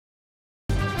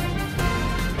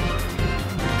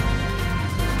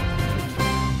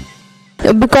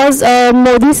because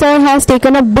Modi sir has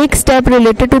taken a big step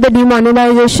related to the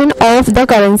demonetization of the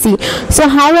currency. So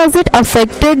how has it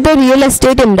affected the real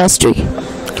estate industry?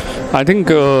 I think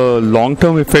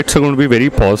long-term effects are going to be very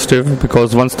positive,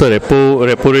 because once the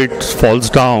repo rate falls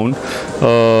down,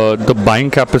 the buying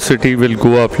capacity will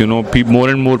go up. More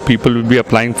and more people will be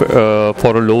applying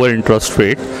for a lower interest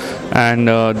rate, and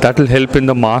that will help in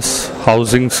the mass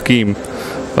housing scheme.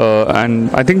 And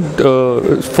I think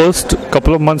first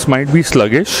couple of months might be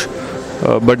sluggish,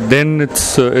 but then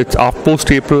it's post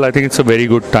April. I think it's a very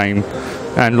good time,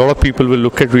 and a lot of people will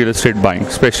look at real estate buying,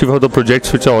 especially for the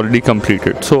projects which are already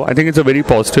completed. So I think it's a very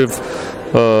positive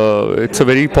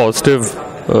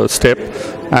step,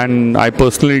 and I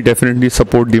personally definitely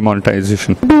support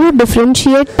demonetization. Do you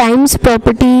differentiate Times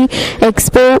Property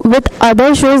Expo with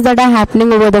other shows that are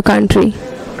happening over the country?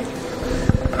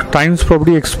 Times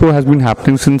Property Expo has been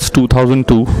happening since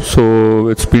 2002, so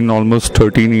it's been almost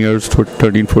 13 years,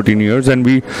 and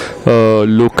we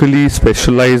locally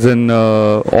specialize in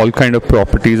all kind of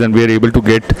properties, and we are able to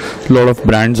get a lot of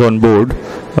brands on board.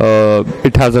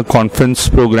 It has a conference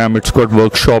program, it's got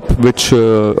workshop, which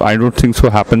I don't think so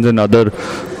happens in other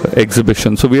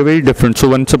exhibitions. So we are very different. So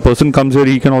once a person comes here,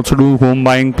 he can also do home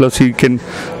buying, plus he can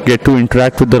get to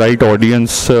interact with the right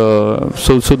audience. So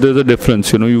there's a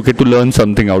difference. You get to learn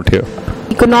something out here.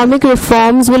 Economic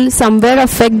reforms will somewhere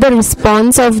affect the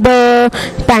response of the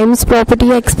Times Property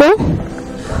Expo?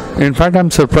 In fact, I'm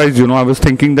surprised. I was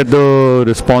thinking that the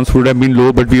response would have been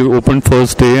low, but we opened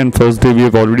first day we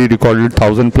have already recorded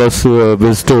 1,000 plus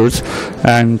visitors.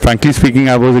 And frankly speaking,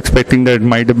 I was expecting that it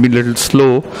might have been a little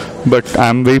slow, but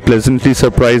I'm very pleasantly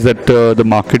surprised that the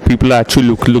market people are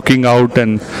actually looking out,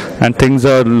 and things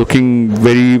are looking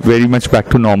very, very much back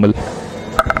to normal.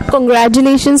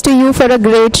 Congratulations to you for a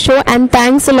great show, and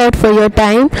thanks a lot for your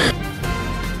time.